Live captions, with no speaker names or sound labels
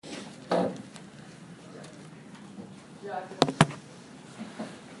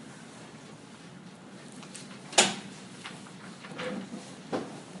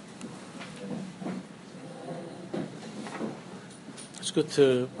It's good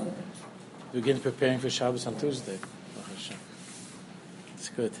to begin preparing for Shabbos on Tuesday. It's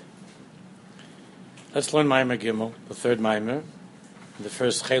good. Let's learn Maimer Gimel, the third Maimer, the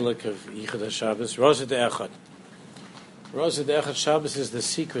first chelik of Yichud HaShabbos, Rosh Echad. Rosh Echad Shabbos is the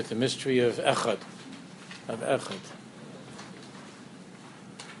secret, the mystery of Echad,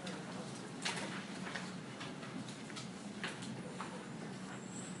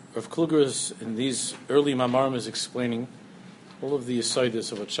 Rav Kluger is, in these early Mamarim, is explaining all of the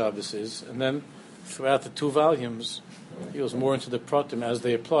Yesodis of what Shabbos is, and then throughout the two volumes, he goes more into the Pratim as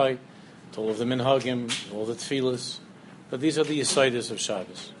they apply to all of the Minhagim, all the Tfilas. But these are the Yesodis of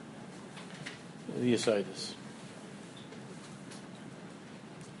Shabbos. The Yesodis.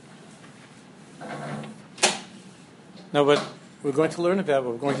 Now, what we're going to learn about,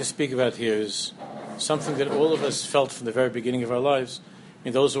 what we're going to speak about here, is something that all of us felt from the very beginning of our lives. I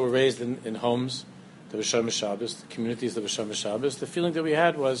mean, those who were raised in homes that were Shomer Shabbos, the communities that were Shomer Shabbos, the feeling that we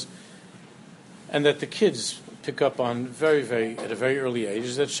had was, and that the kids pick up on at a very early age,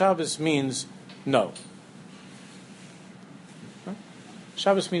 is that Shabbos means no. Huh?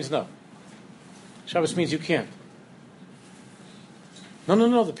 Shabbos means no. Shabbos means you can't.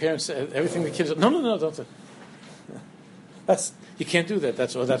 No, the parents, everything the kids, no, don't. You can't do that.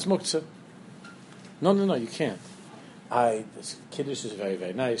 That's muktzah. No, you can't. This Kiddush is very,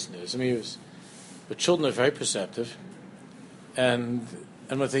 very nice. But children are very perceptive, and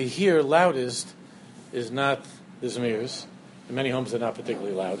what they hear loudest is not the Zemirs. In many homes, they're not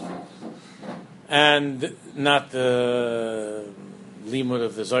particularly loud, and not the limud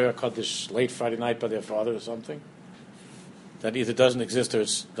of the Zohar Kodesh late Friday night by their father or something that either doesn't exist or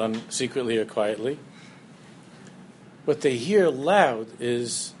it's done secretly or quietly. What they hear loud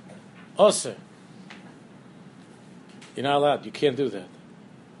is Osir. You're not allowed. You can't do that.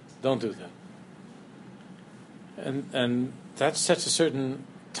 Don't do that. And that sets a certain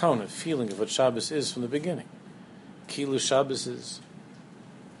tone, a feeling of what Shabbos is from the beginning. Kilu Shabbos is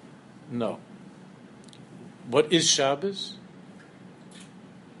no. What is Shabbos?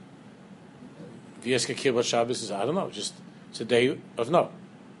 If you ask a kid what Shabbos is, I don't know. Just it's a day of no.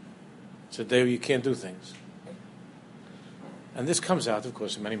 It's a day where you can't do things. And this comes out, of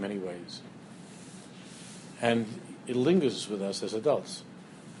course, in many, many ways. And it lingers with us as adults.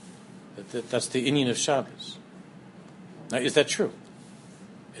 That's the inyan of Shabbos. Now, is that true?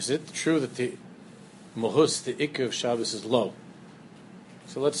 Is it true that the mohus, the ikr of Shabbos, is low?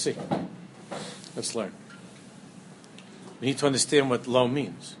 So let's see. Let's learn. We need to understand what low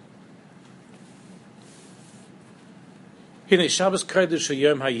means. Hine Shabbos Kodesh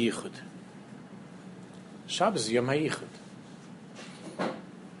Yom HaYichud. Shabbos is Yom HaYichud.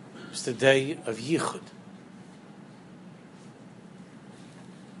 It's the day of Yichud.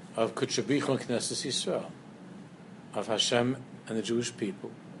 Of Kutcha B'richa and Knesset Yisrael. Of Hashem and the Jewish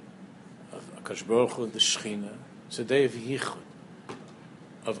people, of Akash Baruch Hu and the Shechina. It's a day of Yichud,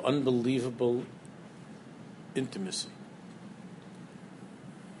 of unbelievable intimacy.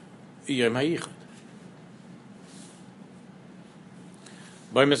 Yom HaYichud.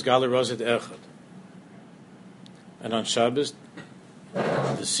 B'Emes Gala Rozet Echad. And on Shabbos,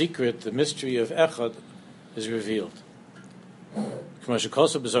 the secret, the mystery of Echad is revealed. As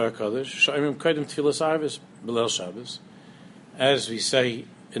we say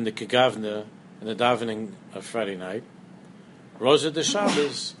in the Kegavna, in the davening of Friday night, Rosa de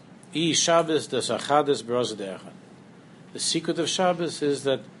Shabbos, Shabbos de Sachades B'Rosa de Echad. The secret of Shabbos is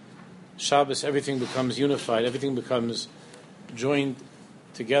that Shabbos, everything becomes unified, everything becomes joined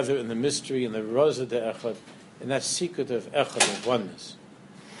together in the mystery, in the Rosa de Echad, in that secret of Echad, of oneness.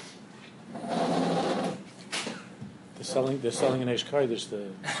 They're selling an Eish Kodesh,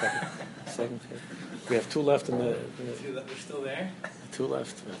 the second. We have two left in the. They're still there? Two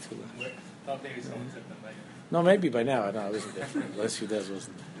left. Thought maybe someone took them. No, maybe by now. No, I wasn't there. The last few days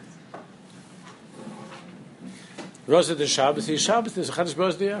wasn't there. Rosa de Shabbos, Shabbos is Chadash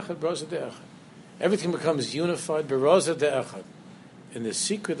B'Rosa de Echad. Everything becomes unified B'Rosa de Echad, in the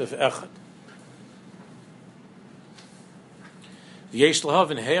secret of Echad. Yesh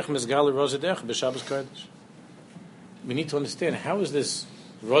Lahav and Heich Mizgal Rosa de Echad b'Shabbos Kodesh. We need to understand, how is this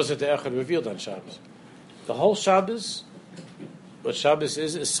Rosa de Echad revealed on Shabbos? The whole Shabbos, what Shabbos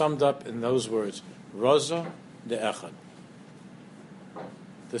is summed up in those words, Rosa de Echad.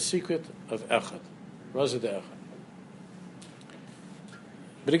 The secret of Echad. Rosa de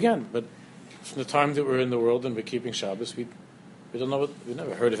Echad. But from the time that we're in the world and we're keeping Shabbos, we don't know we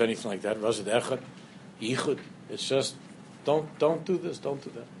never heard of anything like that. Rosa de Echad. yichud. It's just don't do this, don't do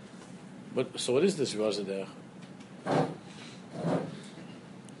that. But so what is this Raza De'ach?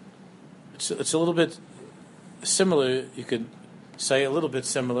 It's a little bit similar. You could say a little bit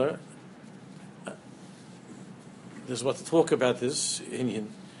similar. There's what to talk about this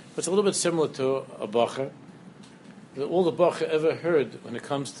Indian, but it's a little bit similar to a bacher. All the bacher ever heard when it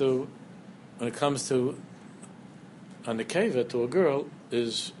comes to a nekeva, to a girl,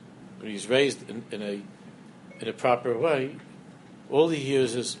 is when he's raised in a proper way. All he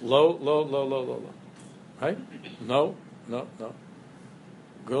hears is low, low, low, low, low, low. Right? No.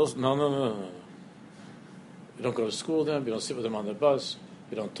 Girls, no. You don't go to school with them. You don't sit with them on the bus.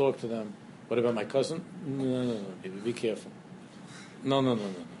 You don't talk to them. What about my cousin? No. Be careful. No.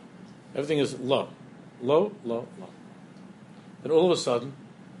 Everything is low. Then all of a sudden,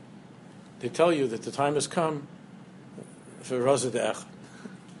 they tell you that the time has come for Raza De'ach.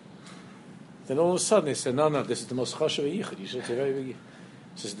 Then all of a sudden they say, no, this is the most chashuv yichud. You should say very big.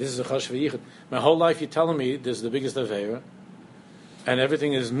 Says this is a chashuv yichud. My whole life you're telling me this is the biggest aveira, and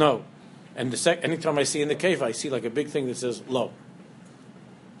everything is no. And anytime I see in the cave, I see like a big thing that says low.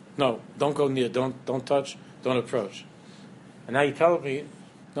 No, don't go near, don't touch, don't approach. And now you're telling me,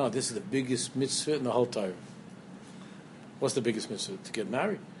 no, this is the biggest mitzvah in the whole Torah. What's the biggest mitzvah? To get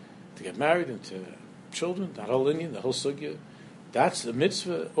married. To get married and to children, that whole Indian, the whole sugya. That's the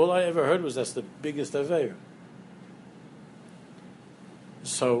mitzvah. All I ever heard was that's the biggest aveira.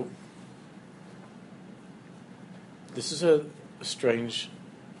 So, this is a strange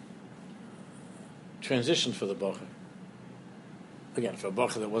transition for the bacher. Again, for a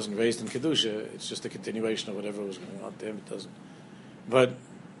bacher that wasn't raised in Kedusha, it's just a continuation of whatever was going on. Damn, it doesn't. But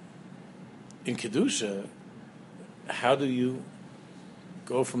in Kedusha, how do you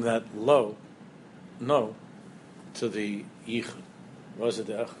go from that low, no, to the yichud, Raza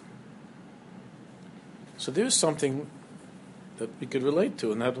De'ach? So there's something that we could relate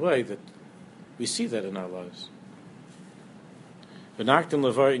to in that way, that we see that in our lives. V'naktim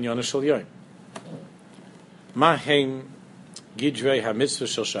levar in Yonah Shel Yom. Ma heim gidrei ha-mitzvah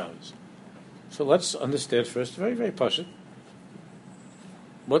shel Shabbos. So let's understand first, very, very pashut.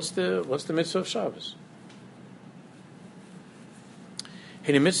 What's the mitzvah of Shabbos?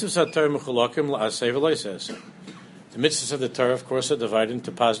 The mitzvahs of the Torah, of course, are divided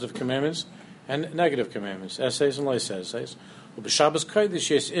into positive commandments and negative commandments, essays and lice essays. And the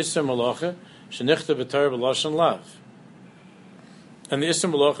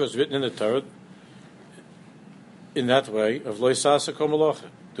Isser Malacha is written in the Torah in that way of Lo Yisasa Kol Malacha.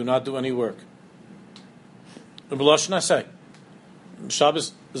 Do not do any work.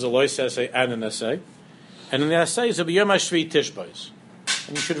 Shabbos is a lois essay and an essay. And in the essay is a B'yom HaShvi Tishbos.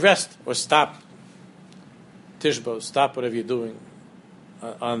 And you should rest or stop Tishbos, stop whatever you're doing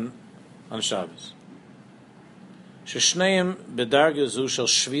on Shabbos. Sheshneim B'darga Zu Shel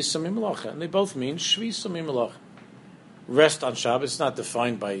Shvisa Mimelacha. And they both mean Shvisa Mimelacha. Rest on Shabbos is not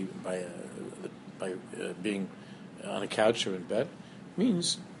defined by being on a couch or in bed. It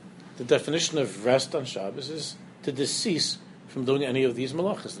means the definition of rest on Shabbos is to decease from doing any of these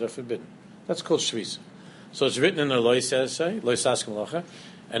malachas that are forbidden. That's called shvisa. So it's written in a lois essay, lois ask malacha,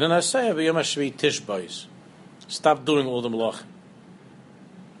 and in essay of Yom HaShvi Tishbos. Stop doing all the malacha.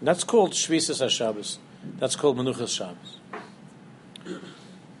 And that's called shvisas HaShabbos. That's called menuchas Shabbos.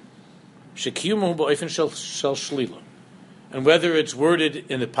 Shekiyumu ba'ofen shel shlila. And whether it's worded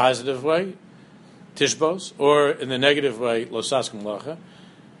in the positive way, Tishbos, or in the negative way, lo sask malacha,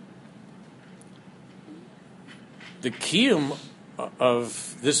 the kiyum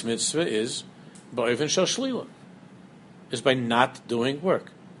of this mitzvah is ba'ofen shel shlila, is by not doing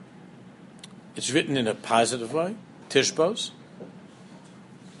work. It's written in a positive way, Tishbos,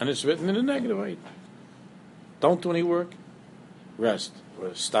 and it's written in a negative way. Don't do any work, rest,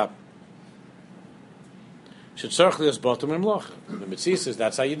 or stop. The Mitzvah says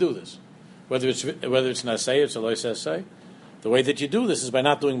that's how you do this. Whether it's an essay, it's a lois essay. The way that you do this is by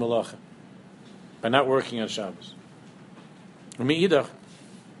not doing malacha, by not working on Shabbos. But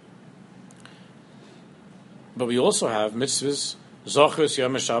we also have mitzvahs zochros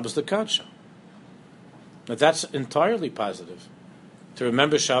yom Shabbos l'kadsha. Now that's entirely positive, to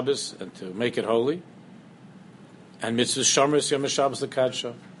remember Shabbos and to make it holy. And mitzvahs shomros yom Shabbos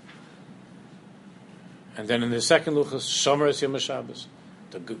l'kadsha. And then in the second luchas, shomros yom Shabbos,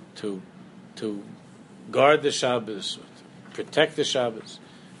 to guard the Shabbos, to protect the Shabbos,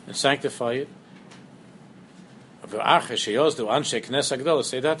 and sanctify it. Say that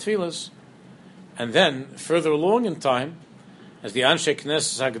tefillas, and then further along in time, as the Anshe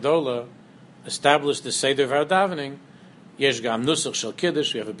Knesset Hagdola established the Seder of our davening, Yesh Gam Nusach Shel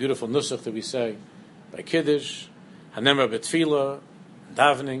Kiddush. We have a beautiful nusach that we say by Kiddush, Hanemar B'Tfila,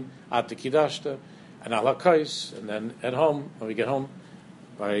 davening, at the Kiddashta, and Al HaKais, and then at home, when we get home,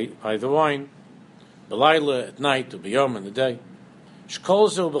 by the wine, B'Laila at night, to B'Yom in the day.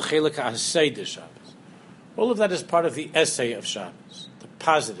 Shkolzo B'Chelik HaSei de Shabbos. All of that is part of the essay of Shabbos, the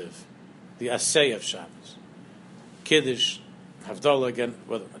positive, the essay of Shabbos. Kiddush, Havdalah, again,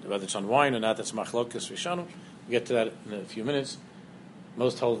 whether it's on wine or not, that's Machlokes Rishonim. We'll get to that in a few minutes.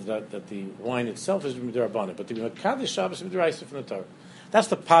 Most hold that the wine itself is Midrabanan, but the Mekadesh Shabbos is Midraisa from the Torah. That's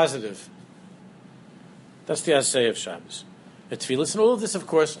the positive. That's the essay of Shabbos. The Tefillas, and all of this, of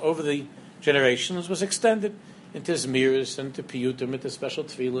course, over the generations, was extended into Zmiris and to Piyutim, into special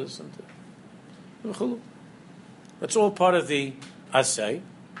Tefillas, and to Chulu. That's all part of the essay.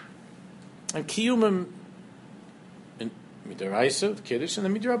 And Kiyumim in Midraisa, Kiddush, and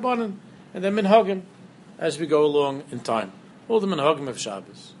the Midrabanan, and then Minhagim, as we go along in time. All the Minhagim of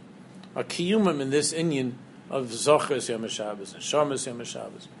Shabbos are Kiyumim in this Inyan of Zochas Yom HaShabbos and Shamas Yom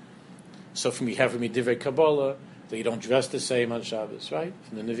HaShabbos. So from Divrei Kabbalah, that you don't dress the same on Shabbos, right?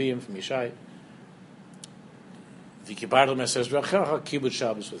 From the Nevi'im, from Yishai. V'kibartel Meses Brachacha, Kibbutz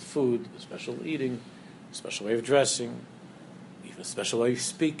Shabbos with food, special eating, special way of dressing, even a special way of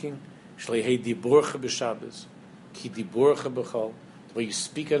speaking. Shlehei Diborcha b'Shabbos, Ki Diborcha b'Chol. The way you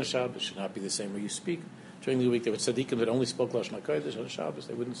speak on Shabbos should not be the same way you speak. During the week, there were tzaddikim that only spoke Lashon HaKodesh on Shabbos.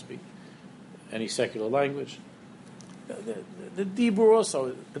 They wouldn't speak any secular language. The Dibur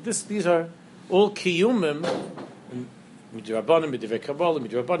also, but these are all kiyumim, midrabanim, midivrei kabbalah,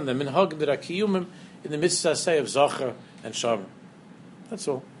 midrabanim, the minhagim that are kiyumim in the mitzvah say of Zachar and Shomer. That's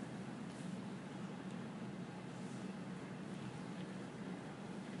all.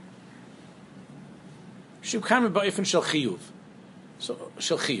 Shukam ba'ifin shel chiyuv. So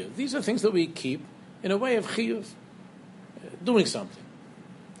shel chiyuv. These are things that we keep in a way of chiyuv, doing something.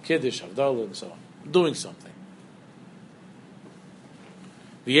 Kiddush, Havdalah, and so on. Doing something.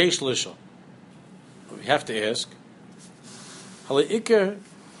 V'yesh lishon. We have to ask, Hala'ikar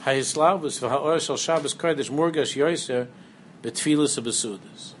ha'hislavus v'ha'or shel Shabbos Kodesh murgash yoser b'tfilas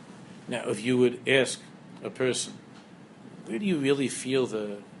ha'besudas. Now, if you would ask a person, where do you really feel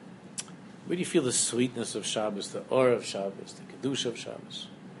the sweetness of Shabbos, the aura of Shabbos, the kedusha of Shabbos?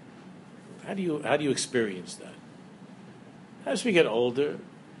 How do you experience that? As we get older,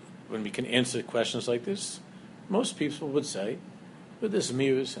 when we can answer questions like this, most people would say, with the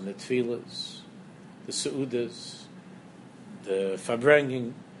Zmiris and the Tfilas, the Seudas, the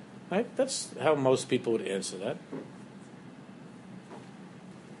Farbrenging, right? That's how most people would answer that.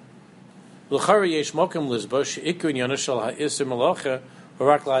 L'chara yesh mokem lizba she'ikun yana shel ha'isr malacha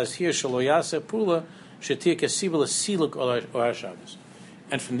harak la'azhir shelo yaseh pula she'tir kesiva l'siluk or ha'shabbos.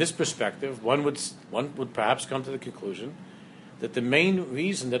 And from this perspective, one would perhaps come to the conclusion that the main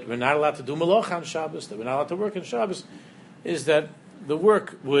reason that we're not allowed to do malacha on Shabbos, that we're not allowed to work on Shabbos, is that the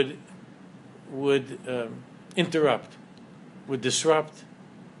work would interrupt, would disrupt,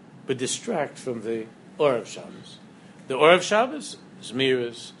 would distract from the Or of Shabbos. The Or of Shabbos is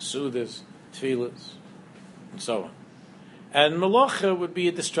Zmiras, Sudas, Tfilas, and so on. And malacha would be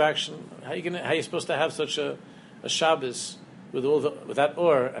a distraction. How you supposed to have such a Shabbos with that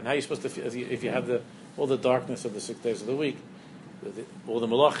Or, and how you supposed to feel if you have all the darkness of the 6 days of the week, all the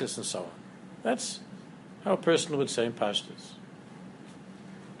malachas and so on. That's how a person would say in Pashtus.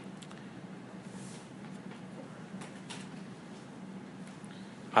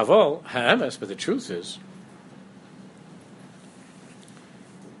 Aval ha'emes, but the truth is,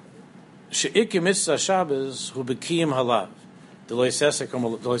 she'ikir mitzvah Shabbos hu b'kiyim halav, d'lo yisasekom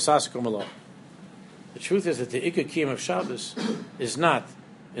alav. The truth is that the ikar kiyum of Shabbos is not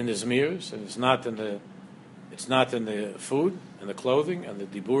in the zmirs, and it's not in the food and the clothing and the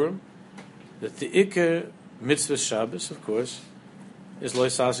diburim. That the ikar mitzvah Shabbos, of course, is lo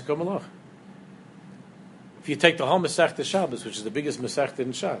yisasekom alav. If you take the whole Masechta Shabbos, which is the biggest Masechta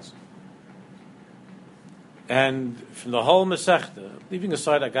in Shas, and from the whole Masechta, leaving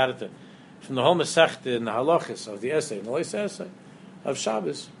aside Agarata, from the whole Masechta in the halachas of the essay, in the Leis essay of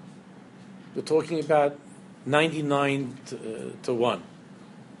Shabbos, we're talking about 99 to 1.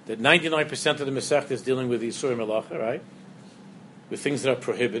 That 99% of the Masechta is dealing with the Yisur Melacha, right? With things that are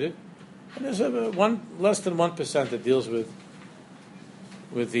prohibited. And there's less than 1% that deals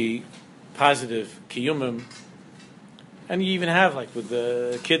with the positive kiyumim, and you even have like with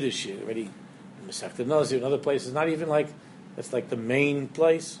the Kiddush already, Masechta Nazir and other places. Not even like that's like the main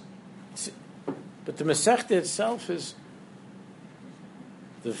place, but the Masechta itself is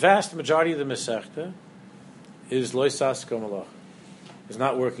the vast majority of the Masechta is lo yisasekom alav, is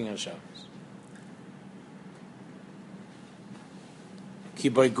not working on Shabbos. Ki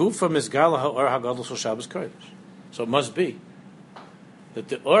by gufa mizgala ha'or hagadol shel Shabbos kodesh. So it must be that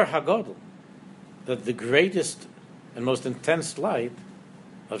the or hagadol, that the greatest and most intense light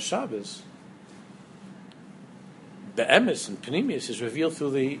of Shabbos, be'emes and penimius, is revealed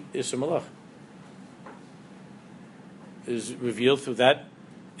through the Isser Malach. Is revealed through that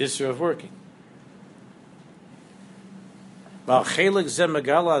Isser of working. Val chelik ze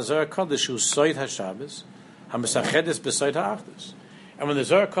megala azar kodesh hu soid haShabbos hamasachedes besoid ha'achdus. And when the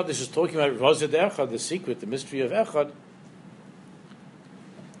Zohar Kodesh is talking about Rozeh Echad, the secret, the mystery of Echad,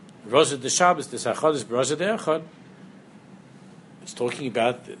 Rozeh de Shabbos, the Sachadas Rozeh Echad, it's talking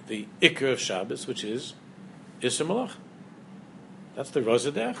about the Iker of Shabbos, which is Isser Malach. That's the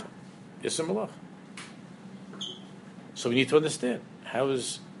Rozeh Echad, Isser Malach. So we need to understand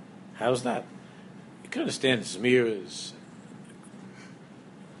how's that. You can understand Zmiras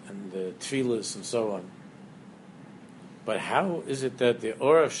and the Tfilas and so on. But how is it that the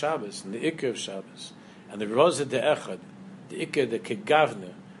Or of Shabbos and the Iker of Shabbos and the Rozeh Echad, the Iker, the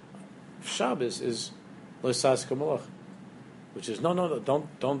Kegavne of Shabbos is Loisas Kamalach, which is no,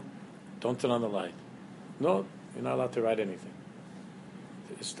 don't turn on the light. No, you're not allowed to write anything.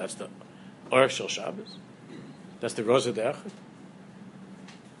 That's the Or Shel Shabbos. That's the Rozeh Echad.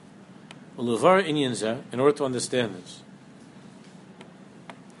 Uluvar Inyan Zeh, in order to understand this,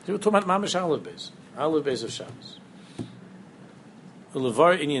 we're talking about Mamash Aleph Beis of Shabbos.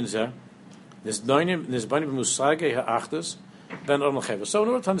 Uluvar Inyan Zeh, this B'nai B'musage Ha'achdus Ben Or Melcheva. So in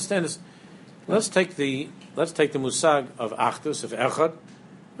order to understand this, let's take the musag of Achdus, of Echad,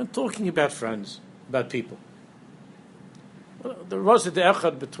 and talking about friends, about people. The Rozeh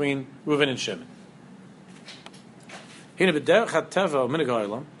Echad between Reuven and Shimon. In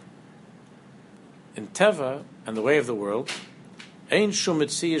Teva and the way of the world, Ein Shum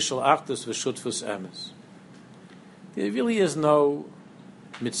Mitziyah Shel Achdus V'Shutfus Emes. There really is no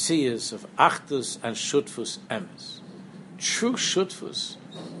Mitziyahs of Achdus and Shutfus Emes. True Shutfus,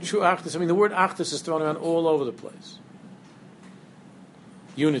 true Achdus. I mean, the word Achdus is thrown around all over the place.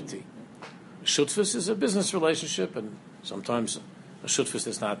 Unity. Shutfus is a business relationship, and sometimes a Shutfus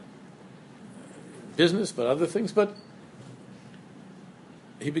is not business, but other things. But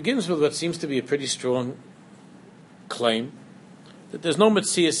he begins with what seems to be a pretty strong claim that there's no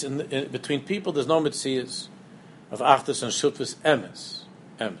Mitziyahs between people. There's no Mitziyahs of Achdus and Shutfus Emes.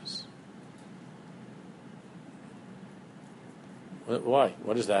 Why?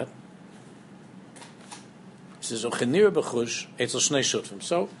 What is that? It says, Ochenir b'chush etzel shnei shutfim.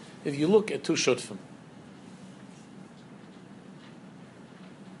 So, if you look at two shutfim,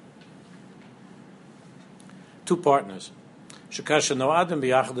 two partners, shekasha noadim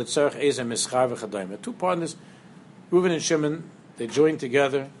b'yachad etzarech ezem mischar v'chadayim. Two partners, Reuven and Shimon, they join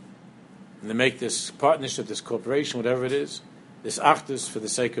together and they make this partnership, this corporation, whatever it is, this achdus for the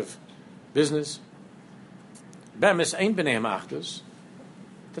sake of business. Be'emes ein b'neim achdus.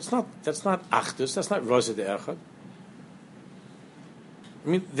 That's not achdus. That's not Rozeh Echad. I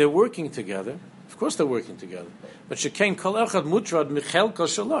mean, they're working together. Of course, they're working together. But shekein kol echad mutrad michel kol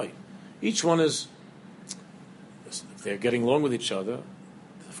shaloi. Each one is. If they're getting along with each other,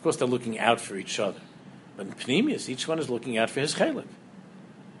 of course, they're looking out for each other. But in Pnimius, each one is looking out for his chelik.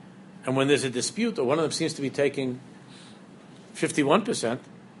 And when there's a dispute, or one of them seems to be taking 51%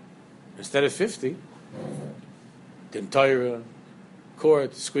 instead of 50%, the entire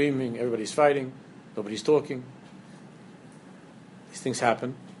court screaming, everybody's fighting, nobody's talking. These things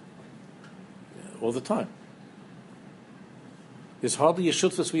happen all the time. There's hardly a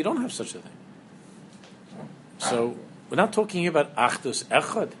shutfus where you don't have such a thing. So we're not talking here about achdus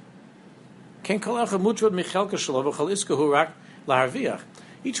echad. Ken kol echad mutrad michelka shelo v'chol iskahu rak laharviach.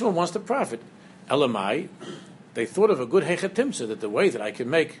 Each one wants to profit. Elamai, they thought of a good hechatimsa, that the way that I can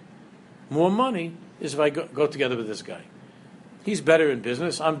make more money is if I go together with this guy. He's better in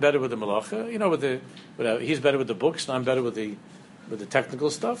business. I'm better with the malacha. He's better with the books, and I'm better with the technical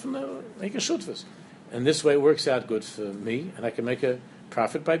stuff. And make a shutfus. And this way it works out good for me, and I can make a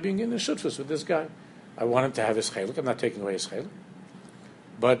profit by being in a shutfus with this guy. I want him to have his chelik. I'm not taking away his chelik.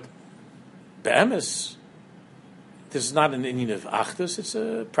 But be'emes, this is not an Indian of achdus. It's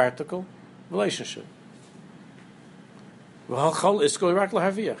a practical relationship. And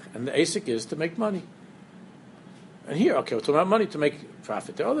the asik is to make money. And here, okay, we're talking about money to make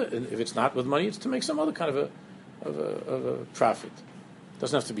profit. If it's not with money, it's to make some other kind of a profit. It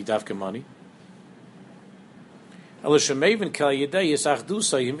doesn't have to be davka money.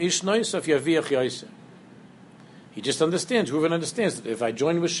 He just understands. Reuven understands that if I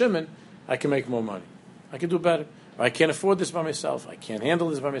join with Shimon, I can make more money. I can do better. Or I can't afford this by myself. I can't handle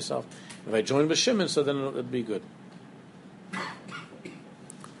this by myself. If I join with Shimon, so then it'll be good.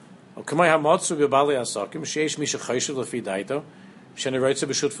 K'may hamotzu b'balei asakim sheish misha chayshiv lefi daito sheneroitze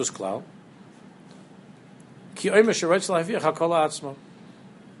b'shutfus klal ki oimer sheroitze lahaviach hakol ha'atzmo.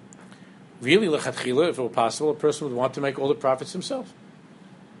 Really, lechatchila, if it were possible, a person would want to make all the profits himself.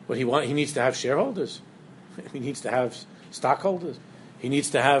 But he needs to have shareholders. He needs to have stockholders. He needs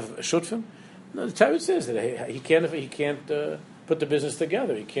to have a shutfim. No, the Torah says that he can't put the business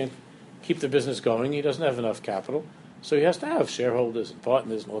together. He can't keep the business going. He doesn't have enough capital, so he has to have shareholders and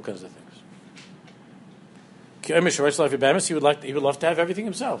partners and all kinds of things. He would love to have everything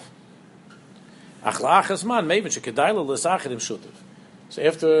himself. So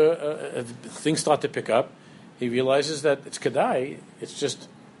after things start to pick up, he realizes that it's kedai. It's just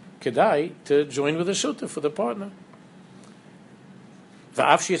kedai to join with a shutuf for the partner.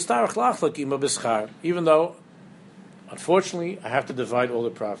 Even though, unfortunately, I have to divide all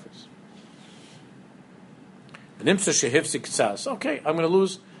the profits. Okay, I'm going to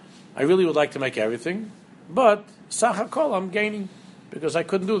lose. I really would like to make everything, but sachakol, I'm gaining because I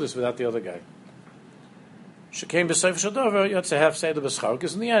couldn't do this without the other guy. Because in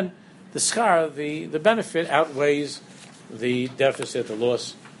the end, the schar, the benefit outweighs the deficit, the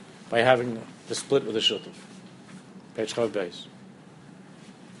loss, by having the split with the shutuf. Page Chav Beis.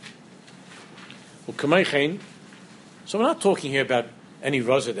 So we're not talking here about any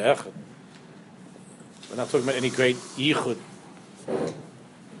rozed echad. We're not talking about any great yichud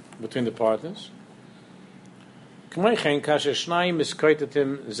between the partners. So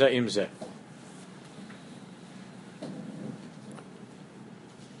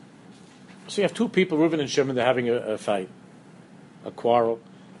you have two people, Reuven and Shimon, they're having a fight, a quarrel.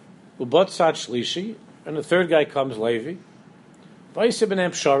 Ubat Tzad Shlishi, and the third guy comes, Levi. Vayisib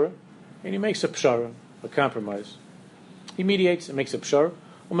and Pshara, and he makes a pshara, a compromise. He mediates and makes a pshara.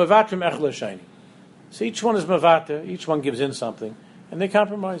 Umavatrim echel shayni. So each one is mavata, each one gives in something, and they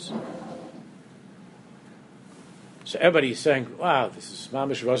compromise. So everybody is saying, wow, this is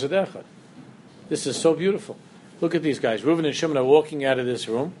mamish rozed echad. This is so beautiful. Look at these guys. Reuven and Shimon are walking out of this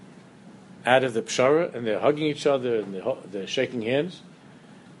room, out of the pshara, and they're hugging each other and they're shaking hands.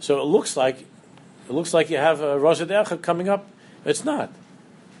 So it looks like you have a rozed echad coming up. It's not.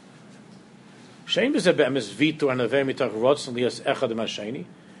 It's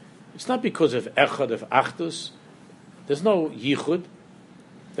not because of echad, of achdus. There's no yichud.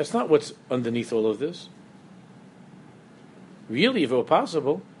 That's not what's underneath all of this. Really, if it were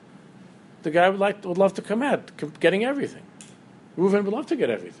possible, the guy would love to come out, getting everything. Reuven would love to get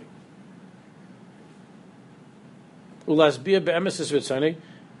everything. But a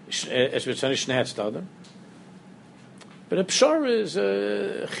pshara is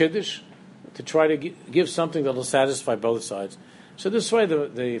a chiddush, to try to give something that will satisfy both sides. So this way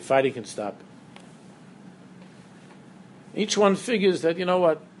the fighting can stop. Each one figures that, you know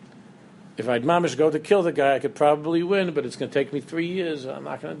what, if I'd mamish go to kill the guy, I could probably win, but it's going to take me 3 years. I'm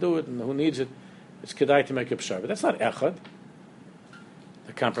not going to do it, and who needs it? It's kedai to make a pshara. But that's not echad,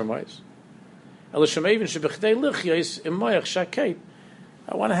 the compromise. I don't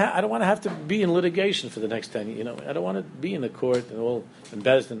want to have to be in litigation for the next 10 years. I don't want to be in the court and all in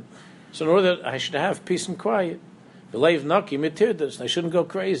Bezdin. So in order that I should have peace and quiet, the leiv naki mitirdas, I shouldn't go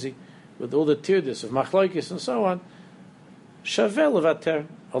crazy with all the tirdas of machlokes and so on. Shavel levater,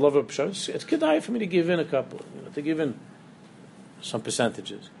 I love a pshar. It's kedai for me to give in a couple, to give in some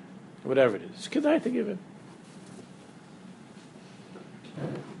percentages, whatever it is. It's kedai to give in.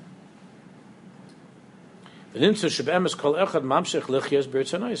 So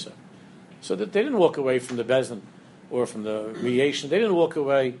that they didn't walk away from the Bezdin or from the mediation. They didn't walk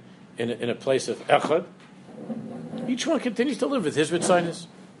away in a place of echad. Each one continues to live with his ritzinus.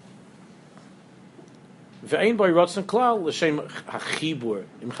 Ve'ein by rotzen klal l'shem hachibur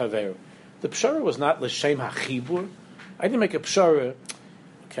im chaveru. The pshara was not l'shem hachibur. I didn't make a pshara.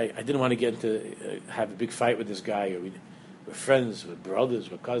 Okay, I didn't want to get into have a big fight with this guy, or we're friends, we're brothers,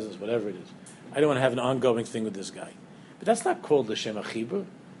 we're cousins, whatever it is. I don't want to have an ongoing thing with this guy. But that's not called l'shem hachibur.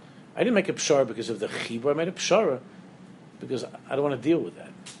 I didn't make a pshara because of the chibur. I made a pshara because I don't want to deal with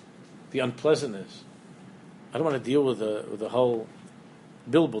that, the unpleasantness. I don't want to deal with the whole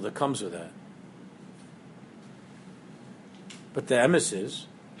bilbil that comes with that. But the emes is,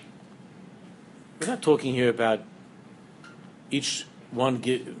 we're not talking here about each one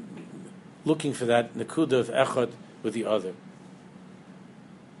looking for that nekuda of echad with the other.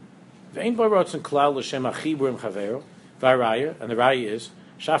 And the raya is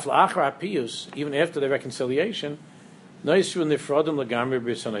even after the reconciliation, each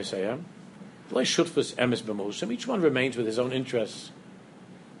one remains with his own interests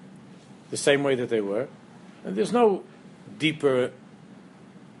the same way that they were, and there's no deeper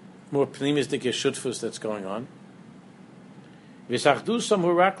more pnimistic shutfus that's going on. V'sachdusam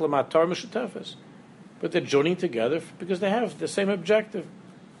hu rak l'matar mishutefes. But they're joining together because they have the same objective,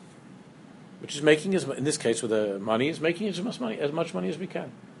 which is making, in this case with the money, is making as much money as we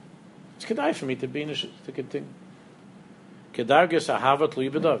can. It's kedai for me to be to continue. Kedargis ahava tluy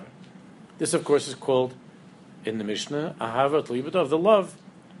b'davar. This, of course, is called in the Mishnah ahava tluy b'davar, the love,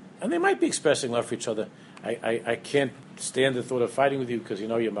 and they might be expressing love for each other. I can't stand the thought of fighting with you because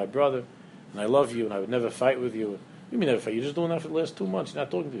you're my brother, and I love you, and I would never fight with you. You mean never fight? You're just doing that for the last 2 months. You're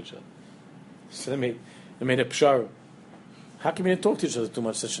not talking to each other. So they made a pshara. How come you didn't talk to each other too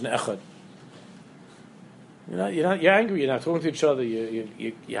much? Such an echad. You're angry. You're not talking to each other.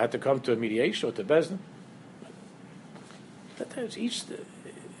 You had to come to a mediation or to bezdin.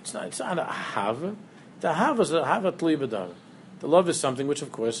 It's not a hava. The hava is a hava tli b'davar. The love is something which,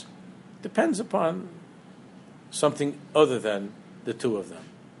 of course, depends upon something other than the two of them,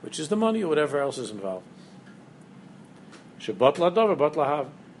 which is the money or whatever else is involved. Shebatla davar, batla hava.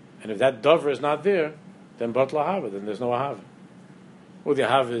 And if that davar is not there, then batla hava. Then there's no hava. Or the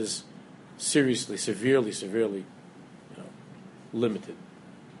hava is severely limited.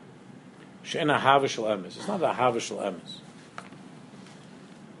 She'ena hava shel emes. It's not a hava shel emes.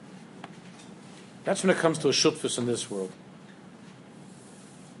 That's when it comes to a shutfus in this world.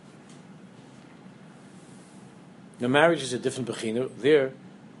 Now, marriage is a different bechina. There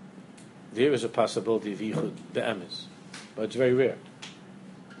is a possibility of yichud be'emes, but it's very rare.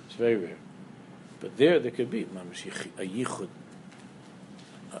 It's very rare. But there could be a yichud,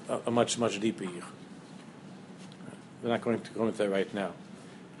 a much deeper yichud. We're not going to go into that right now.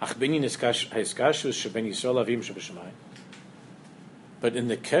 But in the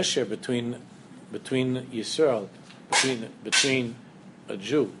kesher between Yisrael, between a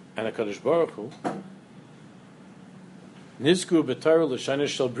Jew and a Kadosh Baruch Hu, Nizku b'Torah l'shaynis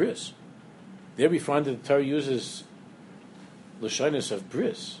shel bris. There we find that the Torah uses l'shaynis of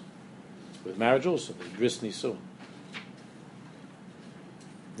bris with marriage also. The bris nisun.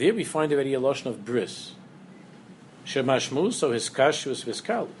 There we find already a loshon of bris. Shemashmu, so hiskashus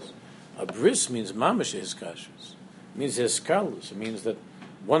v'skalus. A bris means mamash hiskashus. It means hiskalus. It means that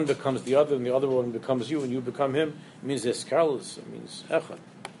one becomes the other, and the other one becomes you, and you become him. It means hiskalus. It means echad.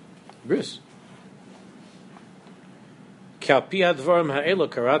 Bris. Kalpi advarim ha'elo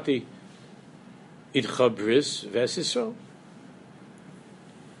karati idcha bris v'esisro.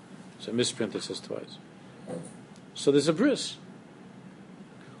 So misprinted says twice. So there's a bris.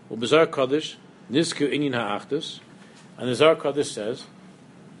 Ubezar Kaddish nisku inyan ha'achdus, and the Zar Kaddish says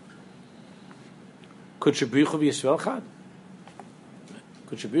kutshabrichu v'Yisrael chad.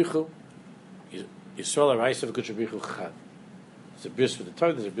 Kutshabrichu Yisrael araisa v'kutshabrichu chad. There's a bris with the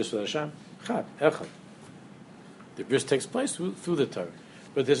Torah. There's a bris with Hashem. Chad echad. The bris takes place through the Torah,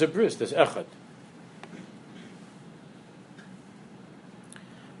 but there's a bris. There's echad.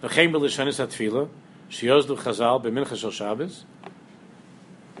 V'chein b'lishanis hatfila sheyozdu Chazal b'mincha shel Shabbos,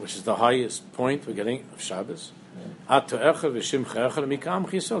 which is the highest point we're getting of Shabbos. At to echad v'shim echad mikam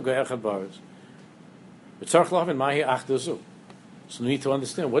chisol go echad baris. V'tzarch lavin mahi achdazu. So we need to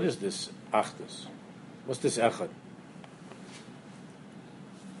understand, what is this achdus? What's this echad?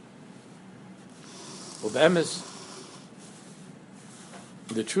 Well,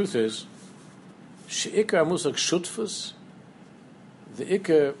 the truth is, she'ikar musag shutfus, the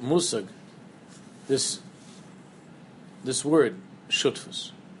ikar musag, this word,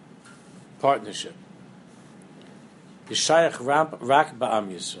 shutfus, partnership, is shaykh rak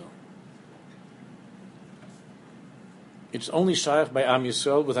ba'am Yisrael. It's only shaykh by Am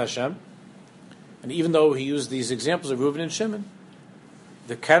Yisrael with Hashem, and even though he used these examples of Reuven and Shimon,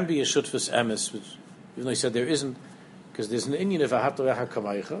 there can be a shutfus emes, which, even though he said there isn't, because there's an inyan of Ahatorecha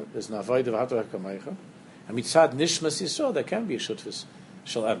Kamaycha, there's an avoid of Ahatorecha Kamaycha, and mitzad nishmas Yisrael, there can be a shutfus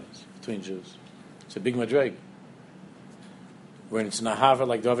shel emes between Jews. It's a big madreg. When it's nahava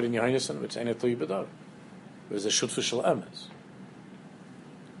like David and Yohanan, it's ain't tluy b'davar. There's a shutfus shel emes,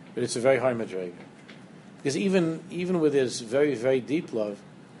 but it's a very high madreg. Because even with his very, very deep love,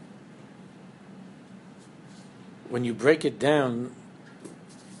 when you break it down,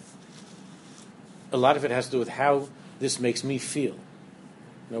 a lot of it has to do with how this makes me feel.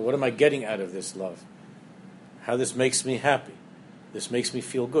 What am I getting out of this love? How this makes me happy. This makes me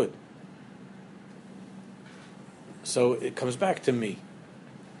feel good. So it comes back to me.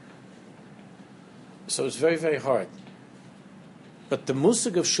 So it's very, very hard. But the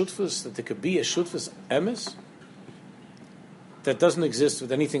musig of shutfus, that there could be a shutfus emes, that doesn't exist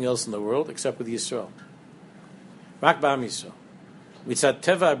with anything else in the world except with Yisrael. Rak ba'am Yisrael. Mitzad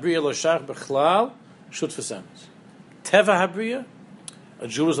teva habriya lo shach b'chlal shutfus emes. Teva habriya, A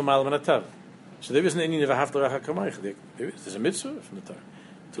Jew is a Malam and a Tav. So there isn't any of a Haftar Racha Kamocha. There's a mitzvah from the Torah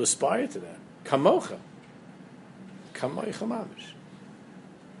to aspire to that. Kamocha. Kamocha Mamish.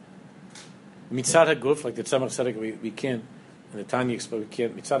 Mitzad HaGuf, like the Tzemach said, we can't, and the Tanya explained, we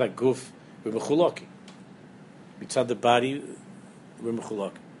can't, Mitzad HaGuf, we're Mechulaki. Mitzad the body, we're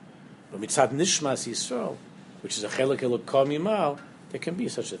Mechulaki. But Mitzad Nishmas Yisrael, which is a Chelek Elokom Yimal, there can be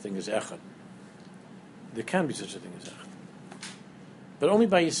such a thing as Echad. There can be such a thing as Echad. But only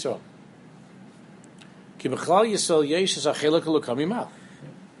by Yisrael. Ki B'chlal Yisrael Yesh is a Chelek Elokom Yimal.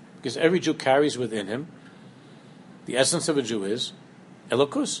 Because every Jew carries within him, the essence of a Jew is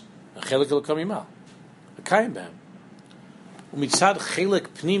Elokus. A chelek elokom yimal, a kaim b'hem. Umitzad chelek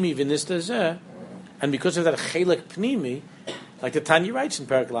pnimi v'nista zeh, and because of that chelek pnimi, like the Tanya writes in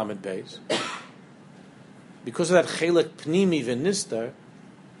Perek Lamed Beis, because of that chelek pnimi v'nista,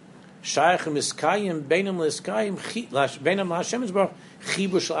 shayach miskayim beinam leskayim beinam laHashem Yisbarach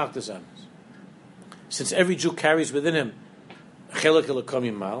chibur shel achdas emes. Since every Jew carries within him a chelek elokom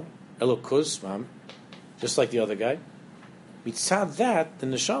yimal, elokus, just like the other guy. Mitzad that, the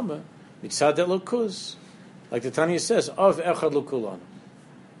neshama, mitzad that lokuz, like the Tanya says, of echad lokulon.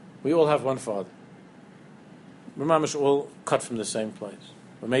 We all have one father. We're mamash all cut from the same place.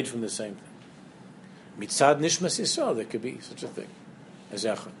 We're made from the same thing. Mitzad nishmas Yisrael, there could be such a thing as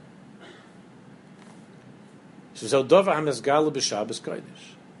echad. So zodova hamezgalu b'Shabbos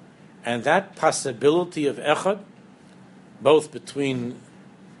kodesh, and that possibility of echad, both between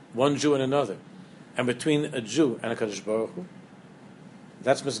one Jew and another, and between a Jew and a Kadosh Baruch Hu,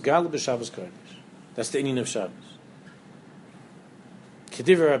 that's Mizgal b'Shabbos Kodesh. That's the inyan of Shabbos.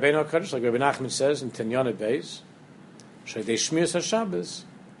 Kediva Rabbeinu HaKadosh, like Rabbi Nachman says in Tenyana Beis, Shadei Shmiras HaShabbos,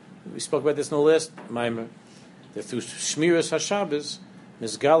 we spoke about this in the last Maimer, that through Shmiras HaShabbos,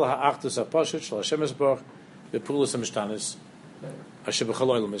 Mizgal HaAchdus HaPashut Shal Hashem Yisbarach B'Pulos HaMishtanis Asher B'chol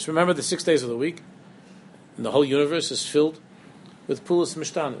Olam. Remember the 6 days of the week, and the whole universe is filled with Pulos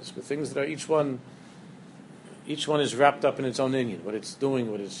Mishtanis, with things that are each one is wrapped up in its own inyan, what it's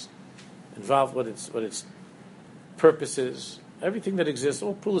doing, what it's involved, what its purpose is, everything that exists,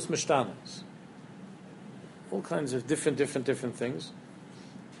 all Pulos Mishtanis, all kinds of different things,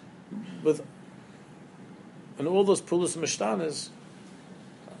 and all those Pulos Mishtanis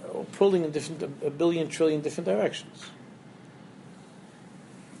are pulling in a billion trillion different directions.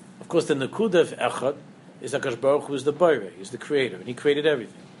 Of course, the Nakuda of Echad is HaKadosh Baruch Hu is the Borei, he's the creator, and he created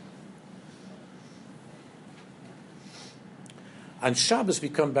everything. On Shabbos, we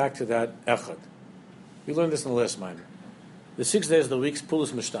come back to that Echad. We learned this in the last minor. The 6 days of the week,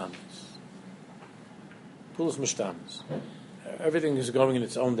 Pulos Mishtanis. Pulos Mishtanis. Everything is going in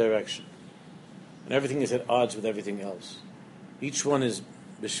its own direction. And everything is at odds with everything else. Each one is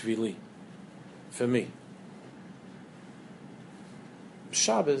B'Shvili, for me.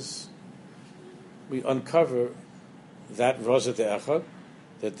 Shabbos, we uncover that Rosa de Echad,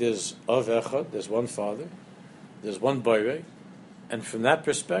 that there's of Echad, there's one Father, there's one Borei, and from that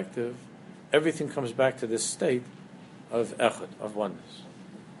perspective, everything comes back to this state of Echad, of oneness.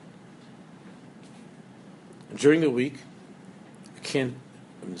 And during the week,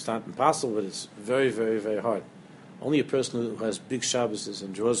 it's not impossible, but it's very, very, very hard. Only a person who has big Shabbos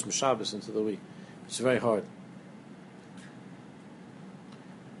and draws from Shabbos into the week. It's very hard.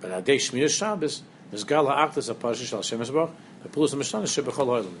 But Adei Shmir Shabbos, Mizgal HaAchdus HaPashut Shel Hashem Yisbarach, B'Pulos HaMishtanis Asher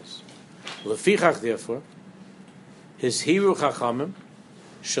B'chol Olam. Lefichach, therefore, his Hiru Chachamim,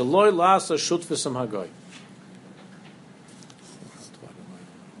 Sheloi La'asa Shutfisam Hagoy.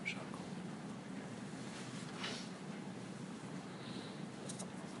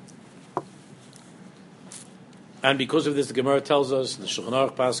 And because of this, the Gemara tells us, the Shulchan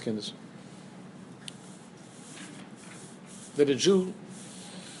Aruch Paskins, that a Jew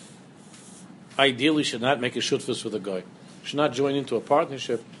ideally should not make a shutfus with a goy, should not join into a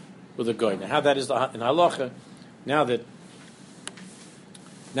partnership with a goy. Now, how that is in halacha, now that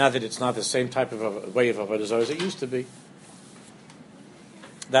it's not the same type of a way of avodah zarah as it used to be,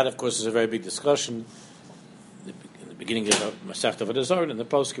 that of course is a very big discussion. In the beginning of the Masechet Avodah Zarah and the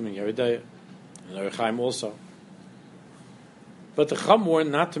poskim in Yoreh De'ah and Orach Chaim also. But the Chum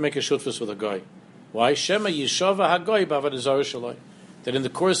warned not to make a shutfus with a goy. Why? Shema yishava hagoy b'avodah zarah shaloi. That in the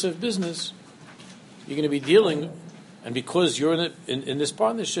course of business, you're going to be dealing, and because you're in this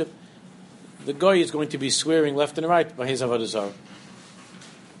partnership, the goy is going to be swearing left and right by his avodah zarah.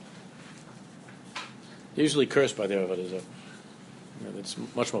 They're usually cursed by their avodah zarah. It's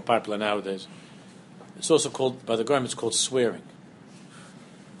much more popular nowadays. It's also called, by the goyim, it's called swearing.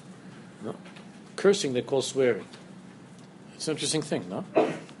 No? Cursing they call swearing. It's an interesting thing, no?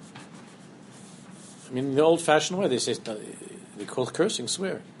 I mean, in the old-fashioned way, they We call cursing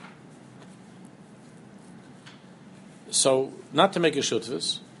swearing. So, not to make a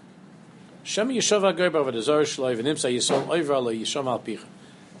shutvis, Shemi Yeshov HaGoy B'Avodah Shlo V'Nimsa Yisrael Oiver Lo Yishom Al Picha.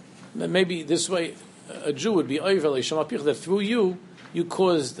 Maybe this way, a Jew would be Oiver Lo Yishom Al Picha, that through you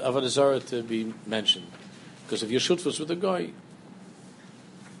caused Avodah Zarah to be mentioned. Because if your shutvis with a guy,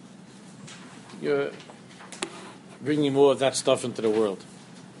 you're bringing more of that stuff into the world.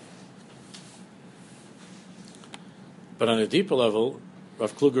 But on a deeper level,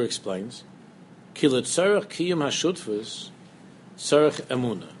 Rav Kluger explains, Ki letzarech kiyum hashutfus tzarech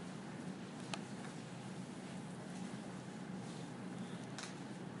emuna.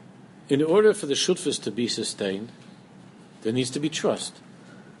 In order for the shutfus to be sustained, there needs to be trust.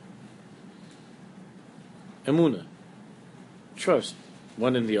 Emuna. Trust.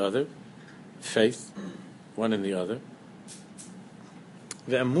 One in the other. Faith. One in the other.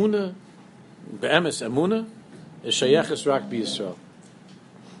 The emuna, be'emes emuna, is shayeches rak b'Yisrael.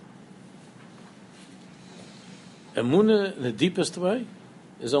 Emunah, in the deepest way,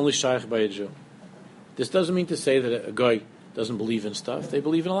 is only shaykh by a Jew. This doesn't mean to say that a guy doesn't believe in stuff. They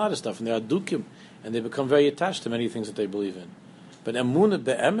believe in a lot of stuff, and they are dukim, and they become very attached to many things that they believe in. But emunah,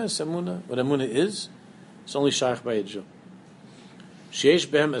 be'emes emunah, what emunah is, it's only shaykh by a Jew. Sheyesh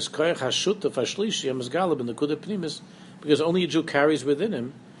be'em es koyach hashutaf hashlishi em esgalab in the kudah pnimis, because only a Jew carries within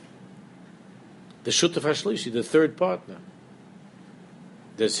him the shutaf hashlishi, the third partner.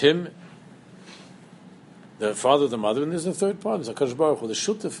 There's him, the father, the mother, and there's the third partner. It's HaKadosh Baruch Hu, the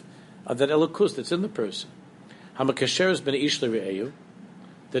shutaf of that elokus that's in the person. Hamakasheres ben ish le're'eyu,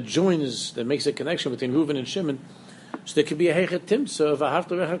 that joins, that makes a connection between Reuven and Shimon, so there could be a hechet timtza of ahavta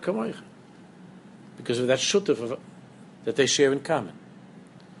recha kamoicha, because of that shutaf that they share in common.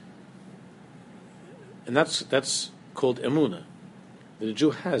 And that's called emunah, that a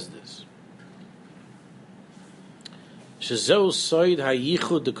Jew has this. Shezeu soid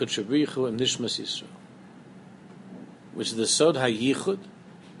hayichud de kutchabrichu and nishmas Yisrael, which is the sod hayichud.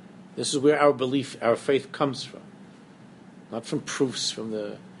 This is where our belief, our faith comes from, not from proofs from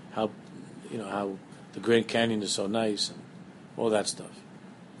how the Grand Canyon is so nice and all that stuff.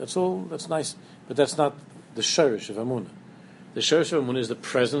 That's nice, but that's not the shorish of Amunah. The shorish of Amunah is the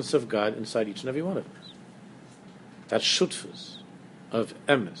presence of God inside each and every one of us. That's shutfus of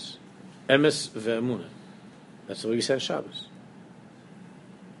emes ve'emunah. That's what we say on Shabbos.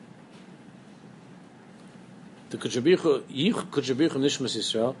 The kuchabrichu nishmas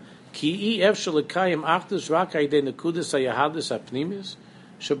Yisrael ki efshel lekayim achdus rak aydei nekudas hayahadus apnimis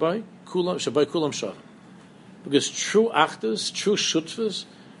shabai kulam shavim. Because true achdus, true shutfus,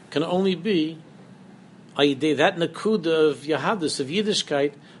 can only be aydei that nekuda of yahadus, of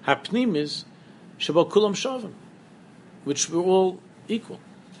Yiddishkeit, hapnimis shabai kulam shavim, which we're all equal.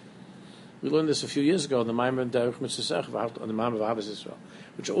 We learned this a few years ago on the Maimer and Derech Mitzvah on the Maimer of Ahavas Yisrael,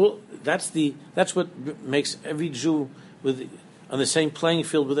 that's what makes every Jew on the same playing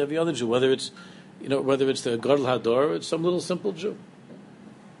field with every other Jew, whether it's the Gadol Hador or it's some little simple Jew.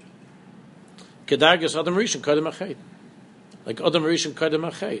 Kedargas Adam Rishon Kadem Achet, like Adam Rishon Kadem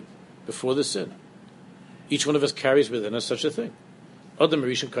Achet, before the sin. Each one of us carries within us such a thing. Adam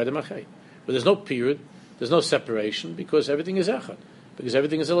Rishon Kadem Achet, but there's no period, there's no separation, because everything is Echad, because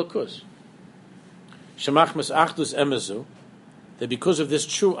everything is Elokus. Shemachmas Achdus Emezu, that because of this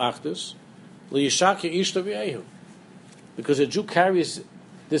true Achdus, Liyishakya Ishta V'yehu, because a Jew carries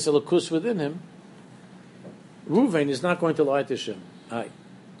this Elokus within him, Reuven is not going to lie to Shem.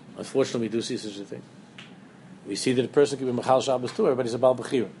 Unfortunately, we do see such a thing. We see that a person can be Machal Shabbos too, everybody's a Baal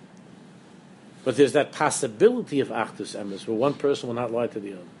Bechira. But there's that possibility of Achdus Emes, where one person will not lie to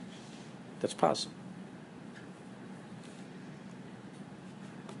the other. That's possible.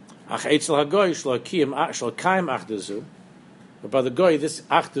 But by the Goy, this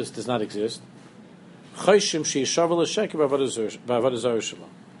Achdus does not exist. We're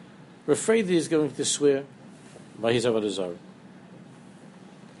afraid that he's going to swear by his Avodah Zarah.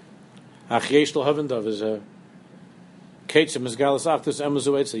 How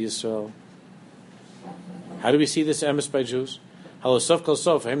do we see this emes by Jews?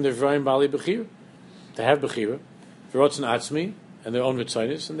 They have Bechira, V'rotzen Atzmi, and their own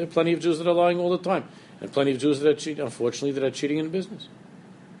Ritzinis, and there are plenty of Jews that are lying all the time, and plenty of Jews that are cheating, unfortunately, that are cheating in business.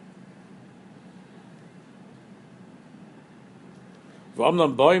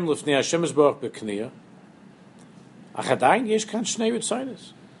 V'amnam boim l'fnei Hashem esborach b'kniya, achadayin yesh kan shnei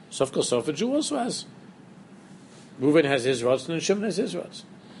Ritzinis. Sof kol sof, a Jew also has. Reuven has his Ratzon, and Shimon has his Ratzon.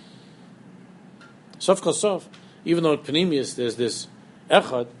 Sof kol sof, even though in Panemius there's this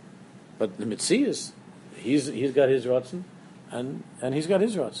Echad, but the Metzias, he's got his Ratzon, and he's got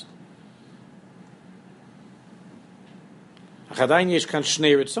his Ratzon. Achadayin yesh kan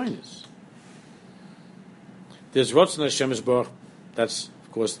shnei ritzonos. There's Ratzon Hashem Yisborach, that's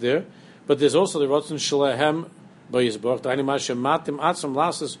of course there, but there's also the Ratzon Shalahem by Yisborach, Da'ani Mashem Matim Atzam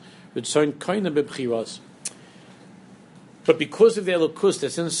Lasas Ritzon Koine Bebchiras. But because of the Elokus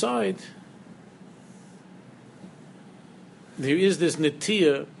that's inside, there is this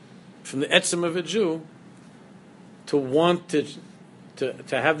Netiya from the Etzem of a Jew to want to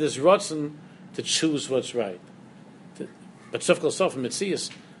have this Ratzon to choose what's right. But Sofkal Sof and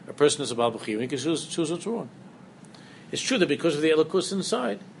Metzias, a person is a Baal B'chir, he can choose what's wrong. It's true that because of the Elokus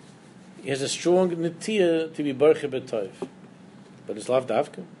inside, he has a strong Netiya to be Baruch B'Tov. But it's Lav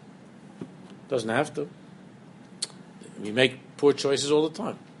Davka. Doesn't have to. We make poor choices all the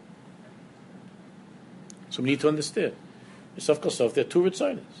time. So we need to understand. Sofkal Sof, there are two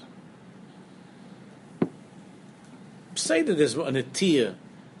Ritzonos. Say that there's a Netiya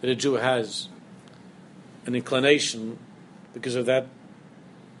that a Jew has an inclination because of that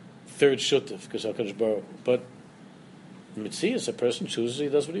third shutuf, because of HaKadosh Baruch Hu. But Mitzias, a person chooses, he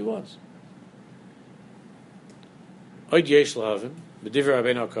does what he wants. Oid yesh lahavim, b'divrei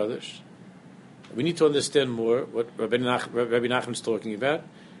Rabbeinu HaKadosh. We need to understand more what Rabbi Nachman is talking about.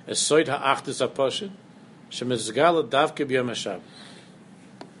 As soid ha'achdus ha'poshet, shemezgala davke b'yom ha'shabbos.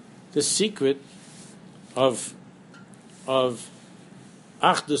 The secret of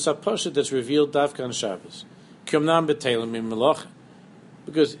achdus ha'poshet that's revealed davke on Shabbos. Kyomnam b'teilim min melach.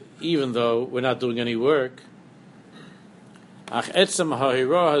 Because even though we're not doing any work, but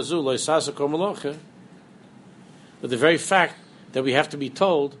the very fact that we have to be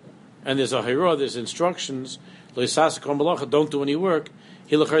told, and there's a hira, there's instructions, don't do any work,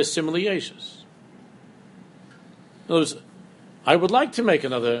 hilachar is similar yeshus. In other words, I would like to make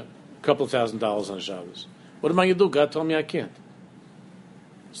another couple $1,000 on Shabbos. What am I going to do? God told me I can't.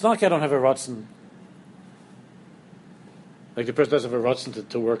 It's not like I don't have a ratzon. Like the person doesn't have a ratzon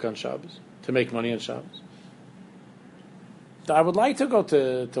to work on Shabbos, to make money on Shabbos. I would like to go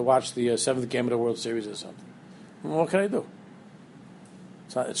to watch the seventh game of the World Series or something. Well, what can I do?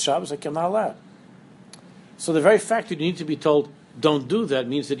 It's Shabbos, I'm not allowed. So the very fact that you need to be told, don't do that,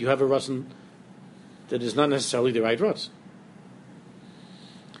 means that you have a ratzon that is not necessarily the right ratzon.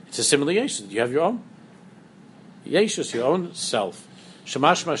 It's a similar yeshus. You have your own yeshus, your own self.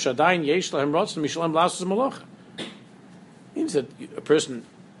 Shemashma shadayin yesh lahem ratzon mishalem lasus malacha. Means that a person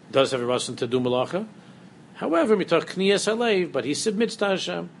does have a ratzon to do malacha. However, mitach kniyas halev, but he submits to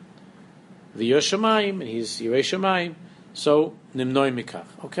Hashem. The Yoshamayim, and he's Yirei Shamayim. So nimnoi mikach.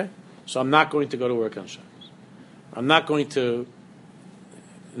 Okay, so I'm not going to go to work on Shabbos. I'm not going to,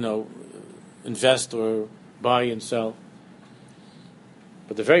 invest or buy and sell.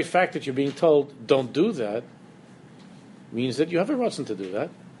 But the very fact that you're being told don't do that means that you have a ratzon to do that,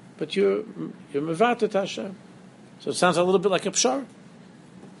 but you're mevatet Hashem. So it sounds a little bit like a pshar.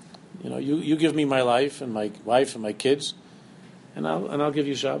 You give me my life and my wife and my kids, and I'll give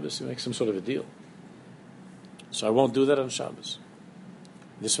you Shabbos to make some sort of a deal. So I won't do that on Shabbos.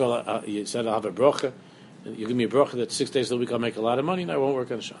 This way, you said I'll have a bracha. You give me a bracha that 6 days of the week I'll make a lot of money, and I won't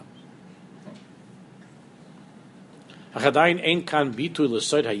work on Shabbos. How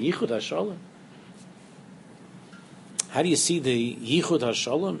do you see the yichud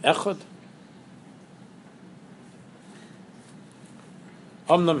hashalom echad?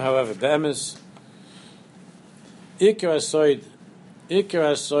 Omnam, however, be'emes ikar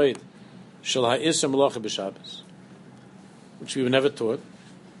hasoid shel ha'isur malacha b'Shabbos, which we were never taught.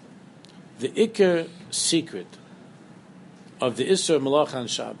 The ikar secret of the isur malacha on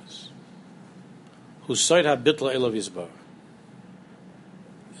Shabbos, whose soid ha'bitla elav yizbar,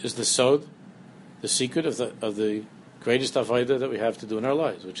 is the sod, the secret of the greatest avodah that we have to do in our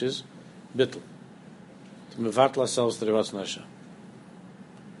lives, which is bitl, to mevat ourselves to the Ratzon Hashem,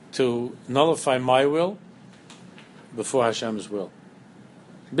 to nullify my will before Hashem's will.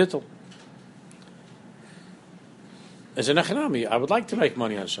 Bitl. As an echanami, I would like to make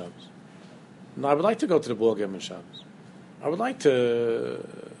money on Shabbos. No, I would like to go to the ball game on Shabbos. I would like to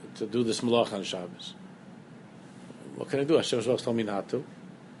do this malach on Shabbos. What can I do? Hashem's will told me not to.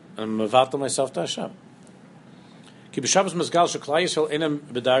 And I'm mevatel myself to Hashem. Ki b'Shabbos mazgal sheklai Yisrael enem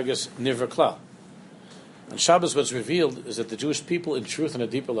b'dargas nivra klal. On Shabbos, what's revealed is that the Jewish people, in truth, on a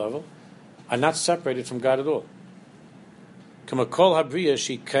deeper level, are not separated from God at all. Kama kol habriya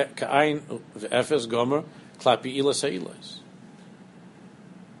she ka'ayin v'efes gomer klapi ilas ha'ilas.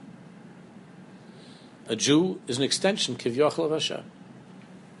 A Jew is an extension kivyachal of Hashem.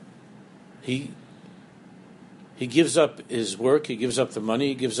 He gives up his work, he gives up the money,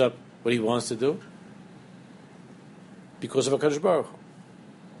 he gives up what he wants to do because of HaKadosh Baruch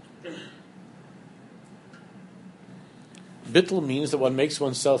Hu. Bittul means that one makes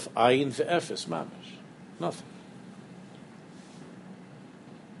oneself ayin ve'efes, mamash. Nothing.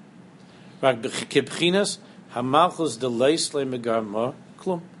 Rak kibchinas hamalchus deleis lemegarma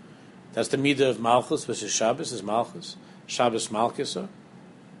klum. That's the midah of malchus, which is Shabbos, is malchus. Shabbos malchus.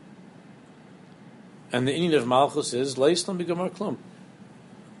 And the inyan of malchus is leis lemegarma klum.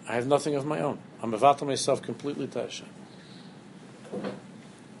 I have nothing of my own. I'm avatal myself completely to Hashem.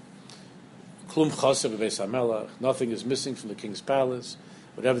 Klum chaseh b'beis hamelach. Nothing is missing from the king's palace.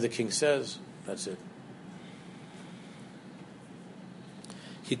 Whatever the king says, that's it.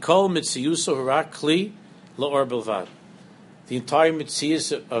 He called mitziyuso harak kli la'or bilvad. The entire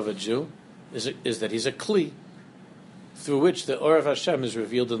mitziyus of a Jew is that he's a kli through which the or of Hashem is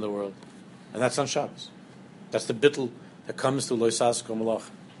revealed in the world, and that's on Shabbos. That's the bittul that comes through loisas kol malach.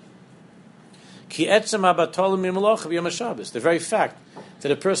 Ki etzem abatol mimalach b'yom Shabbos. The very fact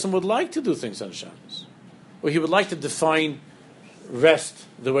that a person would like to do things on Shabbos, or he would like to define rest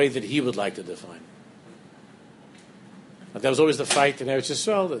the way that he would like to define it. But that was always the fight in Eretz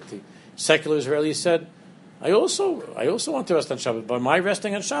Yisrael, that the secular Israelis said, I also want to rest on Shabbos, but my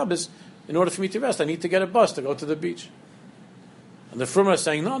resting on Shabbos, in order for me to rest, I need to get a bus to go to the beach. And the Fruma is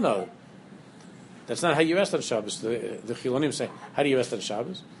saying, no, that's not how you rest on Shabbos. The Chilonim say, how do you rest on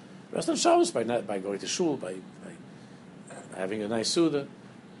Shabbos? Rest on Shabbos by going to shul, by having a nice Suda,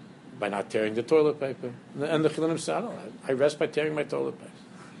 by not tearing the toilet paper. And the Chilonim say, I rest by tearing my toilet paper.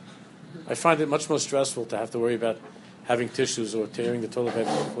 I find it much more stressful to have to worry about having tissues or tearing the toilet paper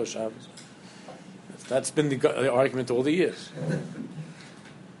before Shabbos. That's been the argument all the years.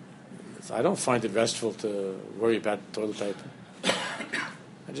 I don't find it restful to worry about toilet paper.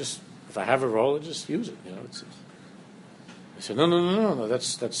 If I have a roll, I just use it. I said, no.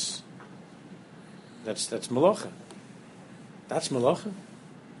 That's malacha. That's malacha.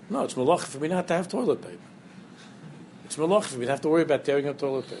 No, it's malacha for me not to have toilet paper. It's malacha for me to have to worry about tearing up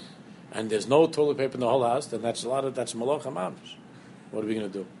toilet paper. And there's no toilet paper in the whole house, then that's malacha mamish. What are we going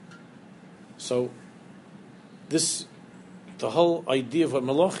to do? So, the whole idea of what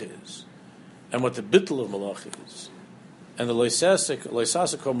malacha is, and what the bittul of malacha is, and the loisasik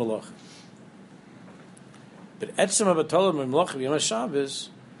malacha. But etzem abatolam malacha b'yom Shabbos,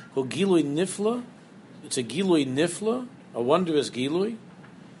 hu gilui nifla. It's a gilui nifla, a wondrous gilui.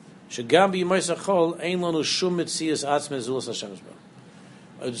 Shegam b'yomais hachol ein lanu shum mitzias atzmei zulas Hashem yisbarach.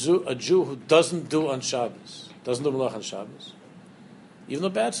 A Jew who doesn't do on Shabbos, doesn't do malach on Shabbos, even though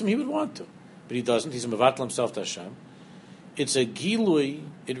B'atzim he would want to, but he doesn't. He's a mevatel himself to Hashem. It's a gilui.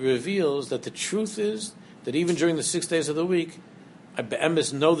 It reveals that the truth is that even during the 6 days of the week, I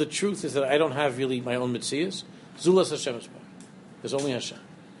be'emes know the truth is that I don't have really my own mitzias. Zulas Hashem is about. There's only Hashem.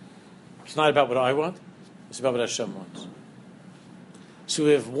 It's not about what I want. It's about what Hashem wants. So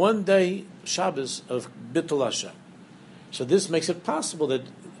we have 1 day Shabbos of Bittul Hashem. So this makes it possible that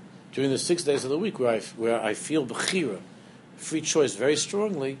during the 6 days of the week, where I feel bechira, free choice, very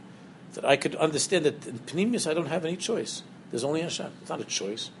strongly, that I could understand that in Pnimius I don't have any choice. There's only Hashem. It's not a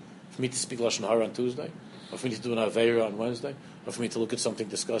choice for me to speak Lashon Hara on Tuesday, or for me to do an Aveira on Wednesday, or for me to look at something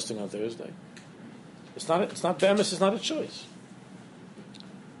disgusting on Thursday. It's not Be'emes. It's not a choice.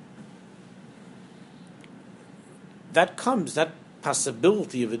 That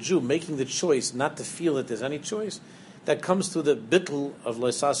possibility of a Jew making the choice not to feel that there's any choice, that comes through the bittul of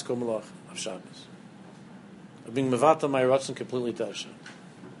Leisas Kol Malach of Shabbos, of being mevatel my ratzon completely to Hashem.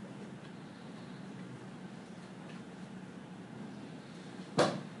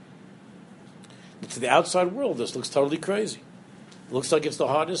 To the outside world, this looks totally crazy. It looks like it's the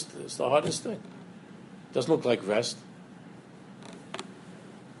hardest thing. It doesn't look like rest.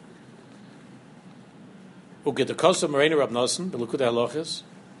 Okay, the Kosa Morena Rab Nosson, the Likud Halachos,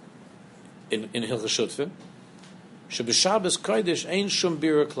 in Hilchos Shutfin, Shabbos Kodesh Ein Shum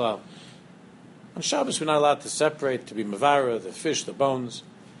Bira Klal. On Shabbos we're not allowed to separate, to be mavara, the fish, the bones.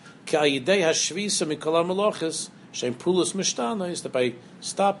 Ki al yidei hashvisa mikol ha-malachos shem pulos mishtana, is that by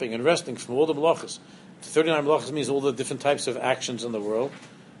stopping and resting from all the malachos. The 39 malachos means all the different types of actions in the world,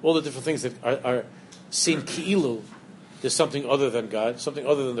 all the different things that are seen ki'ilu. There's something other than God, something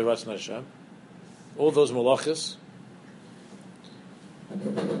other than the Ratzon Hashem. All those malachos.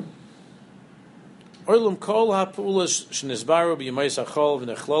 Oilum kol ha'pulas shenizbaru b'yemais hachol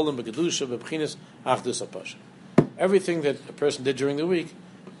v'nechlolim b'kedusha b'bchinas achdus ha'pasha. Everything that a person did during the week,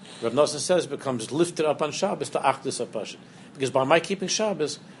 Rav Nosson says, becomes lifted up on Shabbos to achdus ha'pasha. Because by my keeping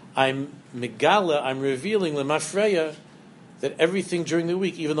Shabbos, I'm megala, I'm revealing lemafreya that everything during the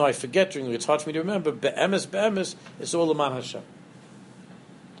week, even though I forget during the week, it's hard for me to remember. Be'emes, it's all leman Hashem.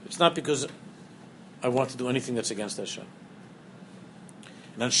 It's not because I want to do anything that's against Hashem.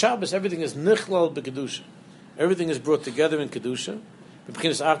 And on Shabbos, everything is nichlal b'kedusha. Everything is brought together in Kedusha.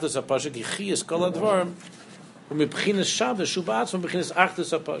 B'chinas Achdus HaPasha, ki chiyas kol advarim, u'mibchinas Shabbos, shu ba'atzma b'chinas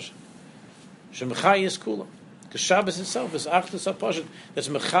Achdus HaPasha. Shemechayis kula. Because Shabbos itself is Achdus HaPasha. That's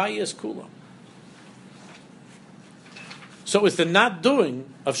Mechayis kula. So it's the not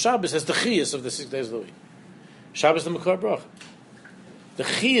doing of Shabbos as the chiyas of the 6 days of the week. Shabbos the Makor Bracha. The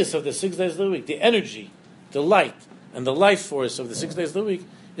chiyas of the 6 days of the week, the energy, the light, and the life force of the 6 days of the week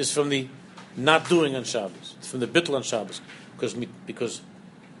is from the not doing on Shabbos. It's from the bittul on Shabbos. Because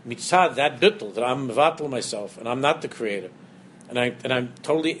mitzad, that bittul, that I'm mevatel myself, and I'm not the creator, and I'm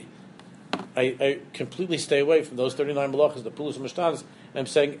totally, I completely stay away from those 39 malachas, the pulos and mishtanos, and I'm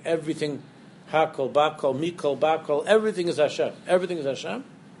saying everything, hakol, bakol, mikol, bakol, everything is Hashem. Everything is Hashem.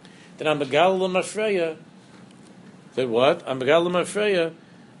 Then I'm megal l'mafreya. That what? I'm megal l'mafreya.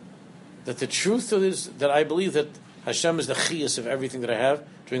 That the truth is that I believe that Hashem is the chiyas of everything that I have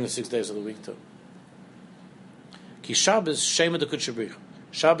during the 6 days of the week too. Ki Shabbos Shema de Kutshabrich.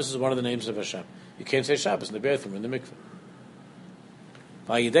 Shabbos is one of the names of Hashem. You can't say Shabbos in the bathroom, in the mikveh.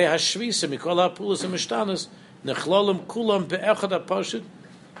 Vayidei hashvisa mikol ha'pulos ha'mishtanos nechlolim kulam be'echad ha'pashut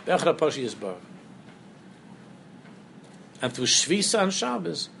be'echad ha'pashut yisbar. And through shvisa on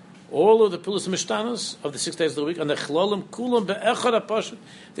Shabbos, all of the pulos ha'mishtanos of the 6 days of the week, and nechlolim kulam be'echad ha'pashut,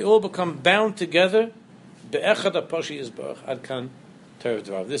 they all become bound together. Be'echad ha'pashut yisbar. Ad kan terev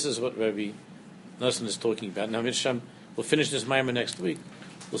dvarav. This is what Rabbi Nosson is talking about. Now, Misham, we'll finish this Maimon next week.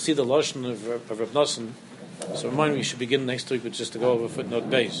 We'll see the Lashon of Rav Nosson. So remind me, we should begin next week with just to go over footnote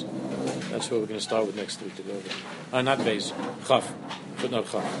Beis. That's where we're going to start with next week to go over. Not Beis, Chaf. Footnote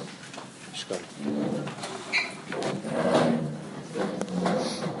Chaf. Shkar.